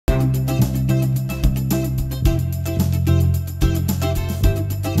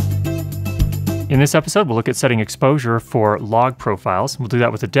In this episode, we'll look at setting exposure for log profiles. We'll do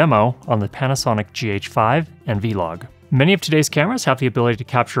that with a demo on the Panasonic GH5 and V-Log. Many of today's cameras have the ability to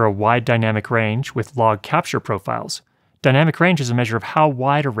capture a wide dynamic range with log capture profiles. Dynamic range is a measure of how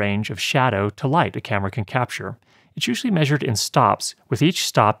wide a range of shadow to light a camera can capture. It's usually measured in stops, with each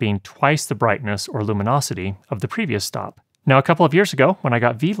stop being twice the brightness or luminosity of the previous stop. Now, a couple of years ago, when I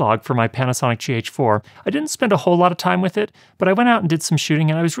got V-Log for my Panasonic GH4, I didn't spend a whole lot of time with it, but I went out and did some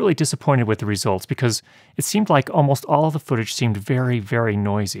shooting, and I was really disappointed with the results because it seemed like almost all of the footage seemed very, very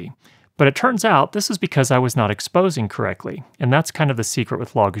noisy. But it turns out this is because I was not exposing correctly, and that's kind of the secret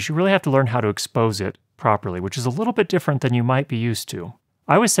with log, is you really have to learn how to expose it properly, which is a little bit different than you might be used to.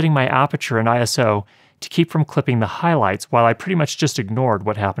 I was setting my aperture and ISO to keep from clipping the highlights while I pretty much just ignored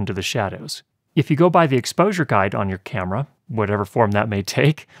what happened to the shadows. If you go by the exposure guide on your camera, whatever form that may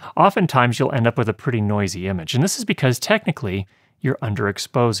take, oftentimes you'll end up with a pretty noisy image. And this is because technically you're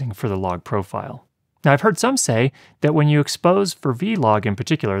underexposing for the log profile. Now, I've heard some say that when you expose for V-Log in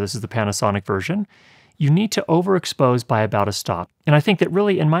particular, this is the Panasonic version, you need to overexpose by about a stop. And I think that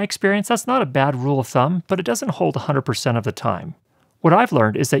really, in my experience, that's not a bad rule of thumb, but it doesn't hold 100% of the time. What I've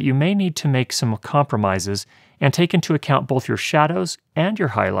learned is that you may need to make some compromises and take into account both your shadows and your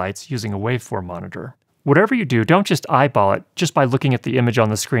highlights using a waveform monitor. Whatever you do, don't just eyeball it just by looking at the image on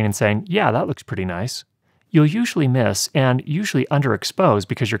the screen and saying, yeah, that looks pretty nice. You'll usually miss and usually underexpose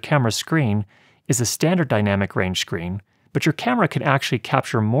because your camera screen is a standard dynamic range screen, but your camera can actually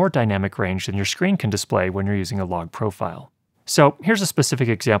capture more dynamic range than your screen can display when you're using a log profile. So here's a specific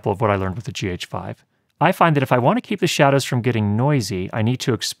example of what I learned with the GH5. I find that if I want to keep the shadows from getting noisy, I need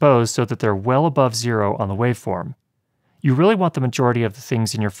to expose so that they're well above zero on the waveform. You really want the majority of the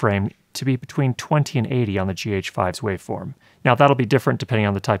things in your frame to be between 20 and 80 on the GH5's waveform. Now, that'll be different depending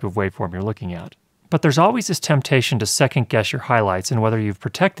on the type of waveform you're looking at. But there's always this temptation to second guess your highlights and whether you've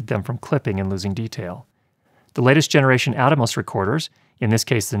protected them from clipping and losing detail. The latest generation Atomos recorders, in this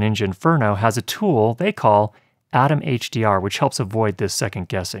case the Ninja Inferno, has a tool they call ATOM-HDR, which helps avoid this second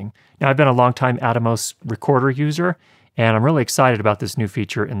guessing. Now, I've been a long-time Atomos recorder user, and I'm really excited about this new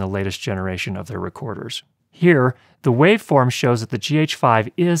feature in the latest generation of their recorders. Here, the waveform shows that the GH5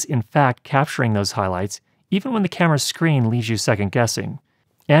 is in fact capturing those highlights, even when the camera's screen leaves you second guessing.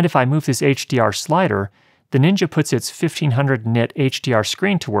 And if I move this HDR slider, the Ninja puts its 1500 nit HDR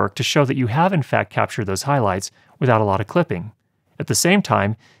screen to work to show that you have in fact captured those highlights without a lot of clipping. At the same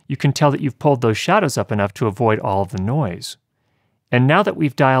time, you can tell that you've pulled those shadows up enough to avoid all of the noise. And now that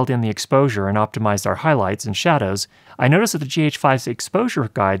we've dialed in the exposure and optimized our highlights and shadows, I notice that the GH5's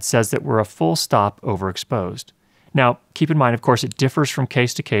exposure guide says that we're a full stop overexposed. Now, keep in mind, of course, it differs from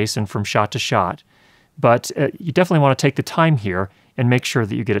case to case and from shot to shot, but you definitely want to take the time here and make sure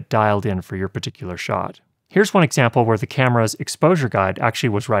that you get it dialed in for your particular shot. Here's one example where the camera's exposure guide actually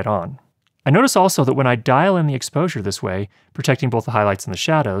was right on. I notice also that when I dial in the exposure this way, protecting both the highlights and the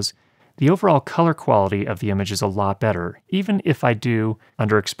shadows, the overall color quality of the image is a lot better, even if I do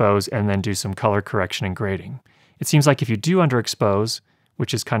underexpose and then do some color correction and grading. It seems like if you do underexpose,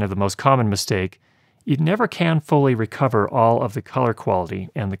 which is kind of the most common mistake, you never can fully recover all of the color quality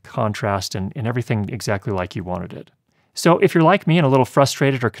and the contrast and everything exactly like you wanted it. So if you're like me and a little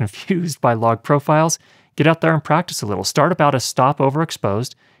frustrated or confused by log profiles, get out there and practice a little. Start about a stop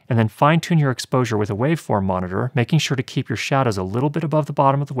overexposed, and then fine-tune your exposure with a waveform monitor, making sure to keep your shadows a little bit above the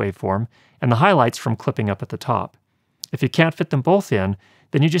bottom of the waveform and the highlights from clipping up at the top. If you can't fit them both in,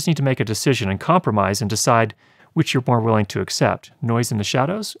 then you just need to make a decision and compromise and decide which you're more willing to accept, noise in the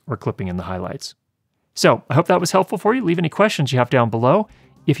shadows or clipping in the highlights. So, I hope that was helpful for you. Leave any questions you have down below.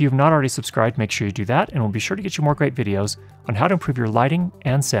 If you've not already subscribed, make sure you do that, and we'll be sure to get you more great videos on how to improve your lighting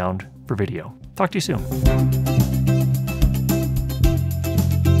and sound for video. Talk to you soon.